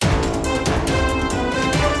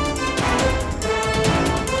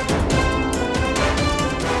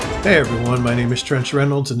Hey everyone, my name is Trench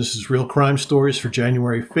Reynolds and this is Real Crime Stories for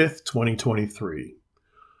January 5th, 2023.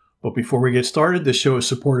 But before we get started, this show is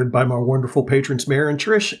supported by my wonderful patrons Mary and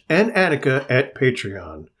Trish and Annika at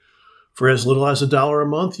Patreon. For as little as $1 a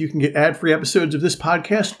month, you can get ad-free episodes of this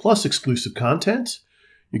podcast plus exclusive content.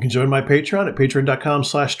 You can join my Patreon at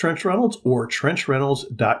patreon.com/TrenchReynolds or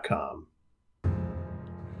trenchreynolds.com.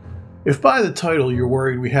 If by the title you're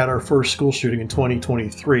worried we had our first school shooting in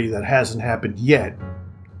 2023 that hasn't happened yet,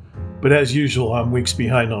 but as usual, I'm weeks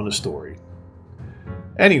behind on the story.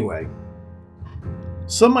 Anyway,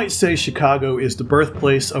 some might say Chicago is the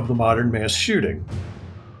birthplace of the modern mass shooting.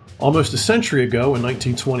 Almost a century ago, in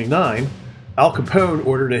 1929, Al Capone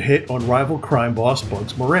ordered a hit on rival crime boss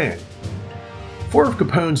Bugs Moran. 4 of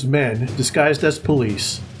Capone's men, disguised as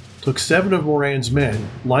police, took 7 of Moran's men,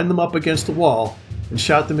 lined them up against a wall, and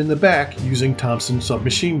shot them in the back using Thompson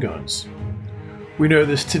submachine guns. We know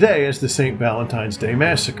this today as the St. Valentine's Day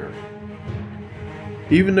Massacre.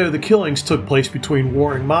 Even though the killings took place between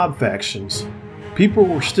warring mob factions, people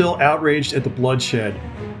were still outraged at the bloodshed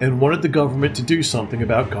and wanted the government to do something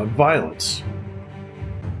about gun violence.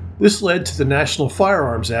 This led to the National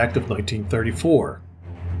Firearms Act of 1934.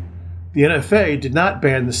 The NFA did not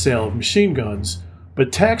ban the sale of machine guns,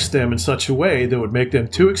 but taxed them in such a way that would make them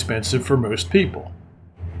too expensive for most people.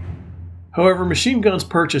 However, machine guns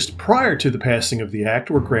purchased prior to the passing of the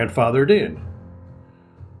act were grandfathered in.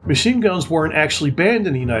 Machine guns weren't actually banned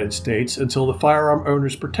in the United States until the Firearm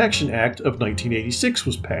Owners Protection Act of 1986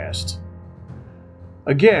 was passed.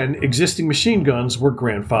 Again, existing machine guns were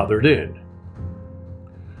grandfathered in.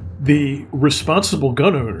 The responsible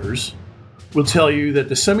gun owners will tell you that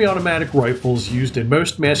the semi-automatic rifles used in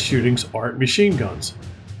most mass shootings aren't machine guns.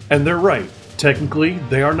 And they're right, technically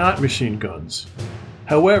they are not machine guns.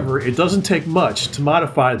 However, it doesn't take much to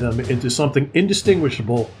modify them into something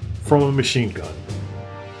indistinguishable from a machine gun.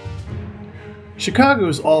 Chicago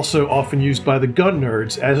is also often used by the gun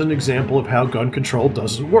nerds as an example of how gun control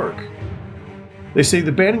doesn't work. They say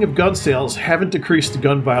the banning of gun sales haven't decreased the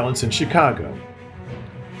gun violence in Chicago.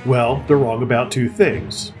 Well, they're wrong about 2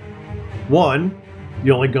 things. 1, the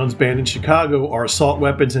only guns banned in Chicago are assault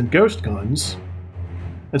weapons and ghost guns.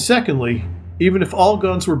 And secondly, even if all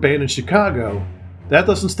guns were banned in Chicago, that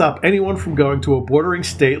doesn't stop anyone from going to a bordering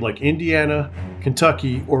state like Indiana,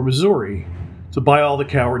 Kentucky, or Missouri to buy all the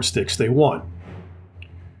coward sticks they want.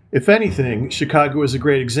 If anything, Chicago is a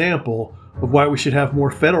great example of why we should have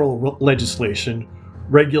more federal legislation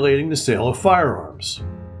regulating the sale of firearms.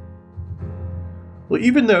 Well,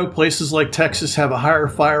 even though places like Texas have a higher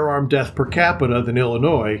firearm death per capita than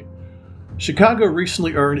Illinois, Chicago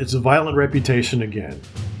recently earned its violent reputation again.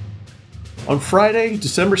 On Friday,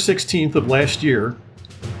 December 16th of last year,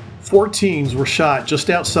 4 teens were shot just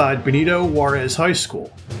outside Benito Juarez High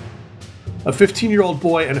School. A 15-year-old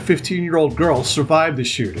boy and a 15-year-old girl survived the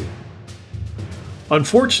shooting.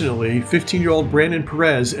 Unfortunately, 15-year-old Brandon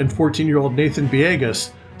Perez and 14-year-old Nathan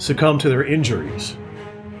Villegas succumbed to their injuries.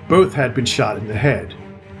 Both had been shot in the head.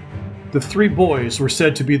 The 3 boys were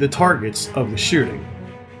said to be the targets of the shooting.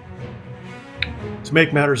 To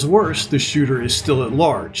make matters worse, the shooter is still at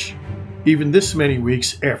large, even this many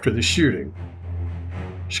weeks after the shooting.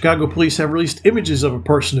 Chicago police have released images of a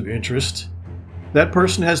person of interest. That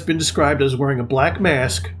person has been described as wearing a black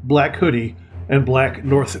mask, black hoodie, and black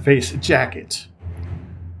North Face jacket.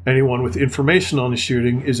 Anyone with information on the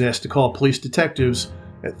shooting is asked to call police detectives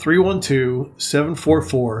at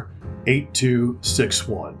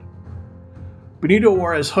 312-744-8261. Benito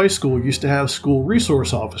Juarez High School used to have school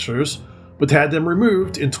resource officers, but had them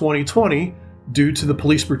removed in 2020 due to the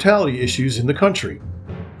police brutality issues in the country.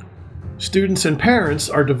 Students and parents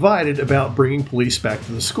are divided about bringing police back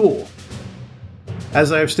to the school.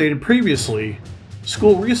 As I have stated previously,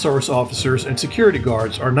 school resource officers and security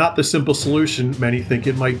guards are not the simple solution many think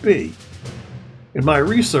it might be. In my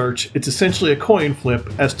research, it's essentially a coin flip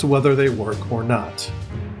as to whether they work or not.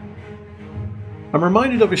 I'm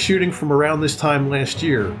reminded of a shooting from around this time last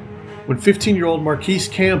year, when 15-year-old Marquise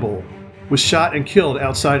Campbell was shot and killed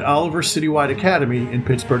outside Oliver Citywide Academy in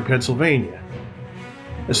Pittsburgh, Pennsylvania.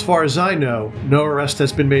 As far as I know, no arrest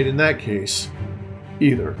has been made in that case,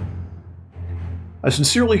 either. I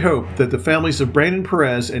sincerely hope that the families of Brandon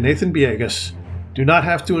Perez and Nathan Villegas do not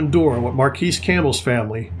have to endure what Marquise Campbell's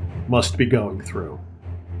family must be going through.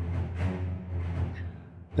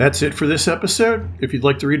 That's it for this episode. If you'd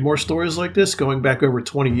like to read more stories like this going back over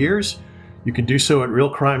 20 years, you can do so at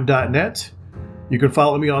realcrime.net. You can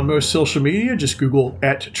follow me on most social media. Just Google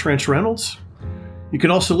 @TrenchReynolds. You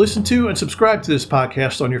can also listen to and subscribe to this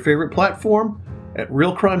podcast on your favorite platform at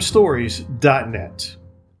realcrimestories.net.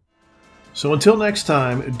 So until next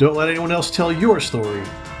time, don't let anyone else tell your story.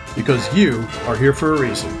 because you are here for a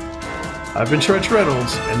reason. I've been Trench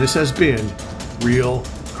Reynolds, and this has been Real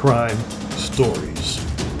Crime Stories.